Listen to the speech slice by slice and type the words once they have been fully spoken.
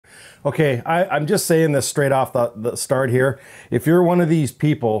Okay, I'm just saying this straight off the start here. If you're one of these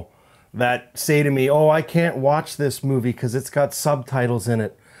people that say to me, oh, I can't watch this movie because it's got subtitles in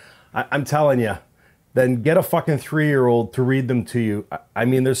it, I'm telling you, then get a fucking 3-year-old to read them to you. I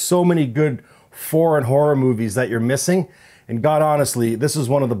mean, there's so many good foreign horror movies that you're missing. And God, honestly, this is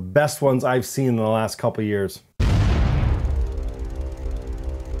one of the best ones I've seen in the last couple years.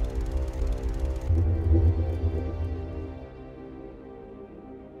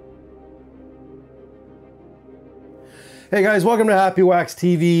 Hey guys, welcome to Happywax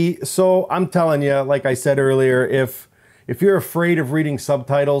TV. So I'm telling you, like I said earlier, if you're afraid of reading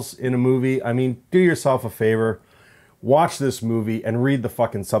subtitles in a movie, I mean, do yourself a favor, watch this movie and read the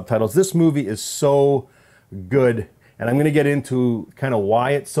fucking subtitles. This movie is so good, and I'm gonna get into kind of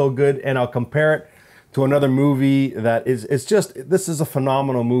why it's so good, and I'll compare it to another movie that it's just, this is a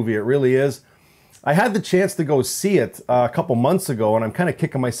phenomenal movie, it really is. I had the chance to go see it a couple months ago, and I'm kind of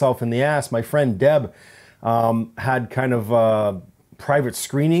kicking myself in the ass. My friend Deb had kind of a private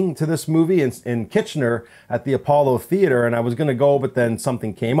screening to this movie in Kitchener at the Apollo Theater, and I was gonna go, but then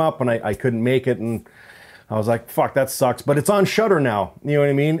something came up and I couldn't make it, and I was like, fuck, that sucks. But it's on Shudder now, you know what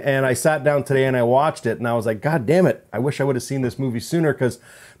I mean? And I sat down today and I watched it, and I was like, God damn it, I wish I would have seen this movie sooner, because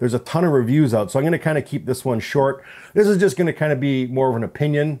there's a ton of reviews out. So I'm gonna kind of keep this one short. This is just gonna kind of be more of an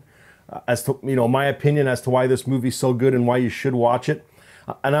opinion as to, you know, my opinion as to why this movie's so good and why you should watch it.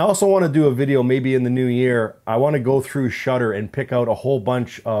 And I also want to do a video maybe in the new year. I want to go through Shudder and pick out a whole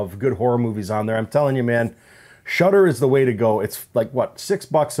bunch of good horror movies on there. I'm telling you, man, Shudder is the way to go. It's like, what,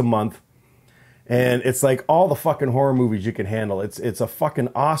 $6 a month? And it's like all the fucking horror movies you can handle. It's a fucking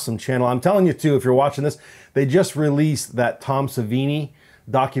awesome channel. I'm telling you too, if you're watching this, they just released that Tom Savini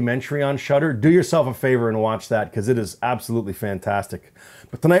documentary on Shudder. Do yourself a favor and watch that, because it is absolutely fantastic.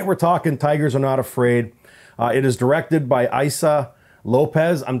 But tonight we're talking Tigers Are Not Afraid. It is directed by Issa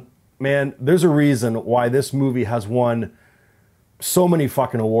Lopez. Man, there's a reason why this movie has won so many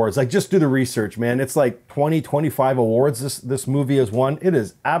fucking awards. Like, just do the research, man. It's like 20, 25 awards this movie has won. It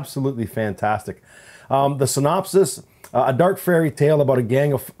is absolutely fantastic. The synopsis, a dark fairy tale about a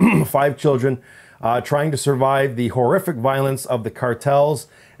gang of 5 children trying to survive the horrific violence of the cartels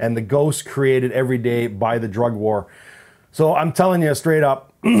and the ghosts created every day by the drug war. So I'm telling you straight up,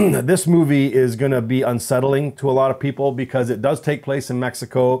 this movie is going to be unsettling to a lot of people, because it does take place in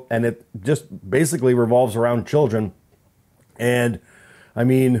Mexico, and it just basically revolves around children. And I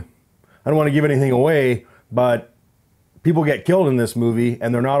mean, I don't want to give anything away, but people get killed in this movie,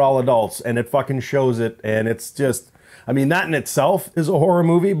 and they're not all adults, and it fucking shows it. And it's just, I mean, that in itself is a horror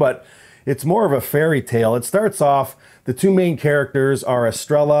movie, but it's more of a fairy tale. It starts off, the 2 main characters are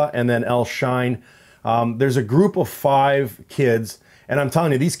Estrella and then El Shine. There's a group of 5 kids, and I'm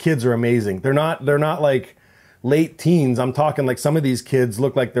telling you, these kids are amazing. They're not like late teens. I'm talking like some of these kids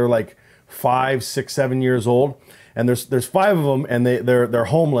look like they're like 5, 6, 7 years old. And there's 5 of them, and they're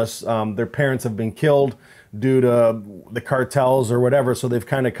homeless. Their parents have been killed due to the cartels or whatever, so they've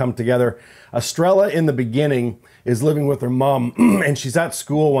kind of come together. Estrella in the beginning is living with her mom, and she's at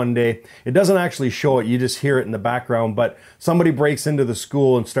school one day. It doesn't actually show it, you just hear it in the background, but somebody breaks into the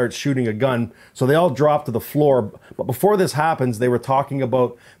school and starts shooting a gun, so they all drop to the floor. But before this happens, they were talking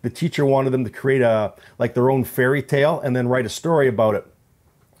about the teacher wanted them to create like their own fairy tale and then write a story about it.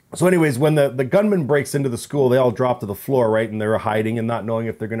 So anyways, when the gunman breaks into the school, they all drop to the floor, right? And they're hiding and not knowing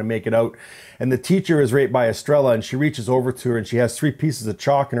if they're going to make it out. And the teacher is right by Estrella, and she reaches over to her, and she has 3 pieces of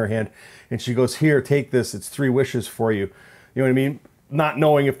chalk in her hand. And she goes, here, take this. It's 3 wishes for you. You know what I mean? Not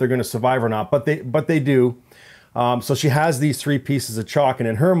knowing if they're going to survive or not, but they do. So she has these 3 pieces of chalk, and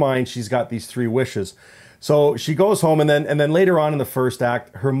in her mind, she's got these 3 wishes. So she goes home, and then later on in the first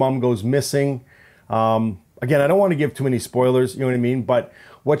act, her mom goes missing. Again, I don't want to give too many spoilers, you know what I mean? But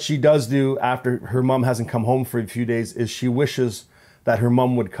what she does do after her mom hasn't come home for a few days is she wishes that her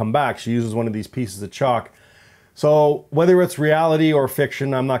mom would come back. She uses one of these pieces of chalk. So whether it's reality or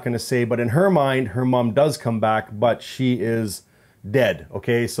fiction, I'm not going to say, but in her mind, her mom does come back, but she is dead,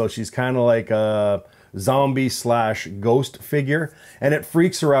 okay? So she's kind of like a zombie slash ghost figure, and it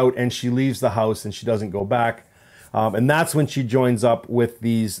freaks her out, and she leaves the house and she doesn't go back. And that's when she joins up with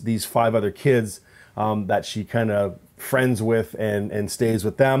these 5 other kids that she kind of friends with and stays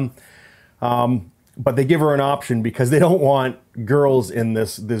with them. But they give her an option, because they don't want girls in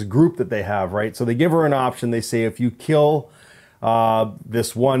this group that they have, right? So they give her an option. They say, if you kill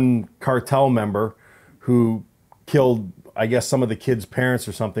this one cartel member who killed, I guess, some of the kids' parents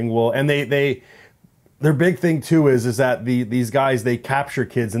or something, well, and their big thing too is that these guys, they capture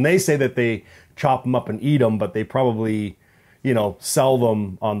kids, and they say that they chop them up and eat them, but they probably you know, sell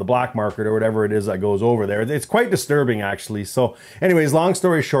them on the black market or whatever it is that goes over there. It's quite disturbing, actually. So anyways, long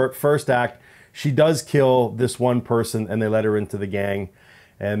story short, first act, she does kill this one person and they let her into the gang.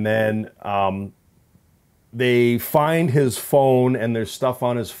 And then they find his phone and there's stuff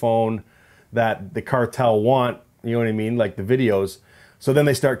on his phone that the cartel want, you know what I mean, like the videos. So then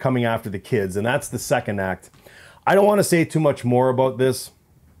they start coming after the kids, and that's the second act. I don't want to say too much more about this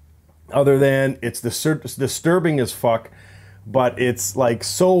other than it's disturbing as fuck, but it's like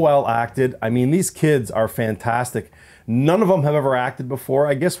so well acted. I mean, these kids are fantastic. None of them have ever acted before.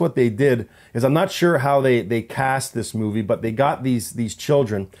 I guess what they did is, I'm not sure how they cast this movie, but they got these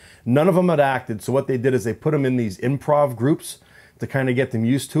children. None of them had acted, so what they did is they put them in these improv groups to kind of get them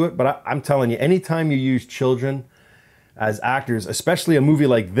used to it. But I'm telling you, anytime you use children as actors, especially a movie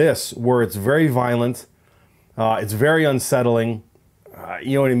like this, where it's very violent, it's very unsettling,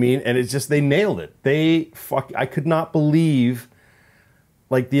 you know what I mean? And it's just, they nailed it. I could not believe,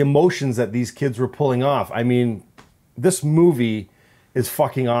 like, the emotions that these kids were pulling off. I mean, this movie is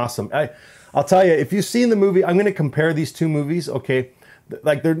fucking awesome. I'll tell you, if you've seen the movie, I'm going to compare these two movies, okay?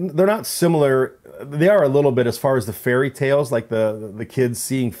 Like, they're not similar. They are a little bit as far as the fairy tales, like the kids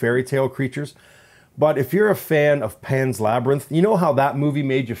seeing fairy tale creatures. But if you're a fan of Pan's Labyrinth, you know how that movie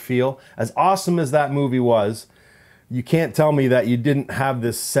made you feel? As awesome as that movie was, you can't tell me that you didn't have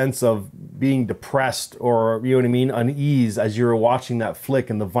this sense of being depressed or, you know what I mean, unease as you were watching that flick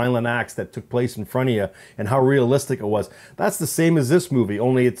and the violent acts that took place in front of you and how realistic it was. That's the same as this movie,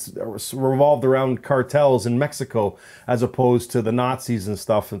 only it's revolved around cartels in Mexico as opposed to the Nazis and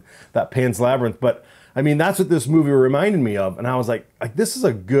stuff and that Pan's Labyrinth. But I mean, that's what this movie reminded me of. And I was like, this is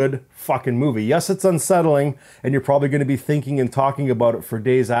a good fucking movie. Yes, it's unsettling, and you're probably going to be thinking and talking about it for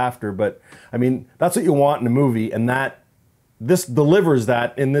days after. But I mean, that's what you want in a movie, and this delivers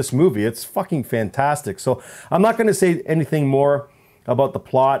that in this movie. It's fucking fantastic. So I'm not going to say anything more about the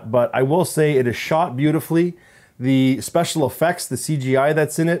plot, but I will say it is shot beautifully. The special effects, the CGI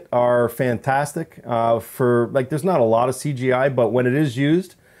that's in it, are fantastic. There's not a lot of CGI, but when it is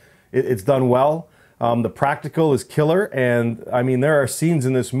used, it's done well. The practical is killer, and I mean, there are scenes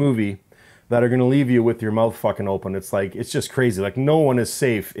in this movie that are going to leave you with your mouth fucking open. It's like, it's just crazy. Like, no one is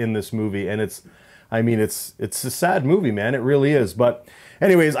safe in this movie, and it's a sad movie, man. It really is. But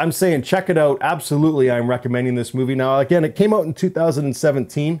anyways, I'm saying check it out. Absolutely, I'm recommending this movie. Now, again, it came out in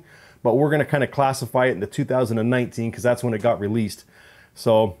 2017, but we're going to kind of classify it into 2019 because that's when it got released.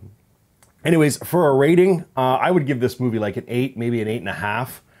 So anyways, for a rating, I would give this movie like an 8, maybe an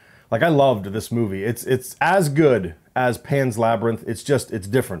 8.5. Like, I loved this movie. It's as good as Pan's Labyrinth. It's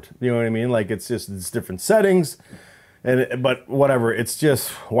different. You know what I mean? Like, it's different settings, but whatever. It's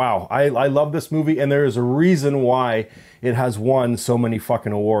just, wow. I love this movie, and there is a reason why it has won so many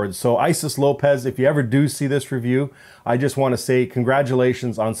fucking awards. So Isis Lopez, if you ever do see this review, I just want to say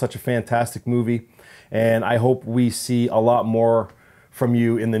congratulations on such a fantastic movie, and I hope we see a lot more from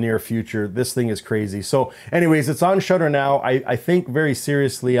you in the near future. This thing is crazy. So anyways, it's on Shudder now. I think very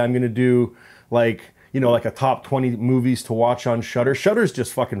seriously I'm going to do like a top 20 movies to watch on Shudder. Shudder's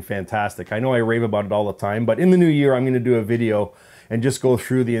just fucking fantastic. I know I rave about it all the time, but in the new year I'm going to do a video and just go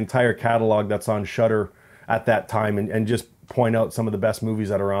through the entire catalog that's on Shudder at that time and just point out some of the best movies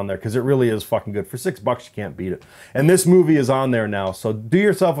that are on there, because it really is fucking good. For $6 you can't beat it. And this movie is on there now, so do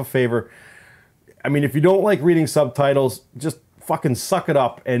yourself a favor. I mean, if you don't like reading subtitles, just fucking suck it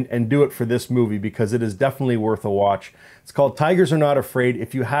up and do it for this movie, because it is definitely worth a watch. It's called Tigers Are Not Afraid.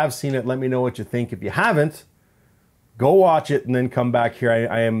 If you have seen it, let me know what you think. If you haven't, go watch it and then come back here.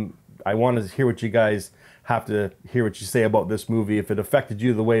 I want to hear what you guys have to hear what you say about this movie, if it affected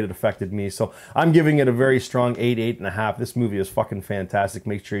you the way it affected me. So I'm giving it a very strong 8, 8.5. This movie is fucking fantastic.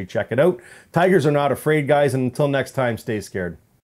 Make sure you check it out. Tigers Are Not Afraid, guys, and until next time, stay scared.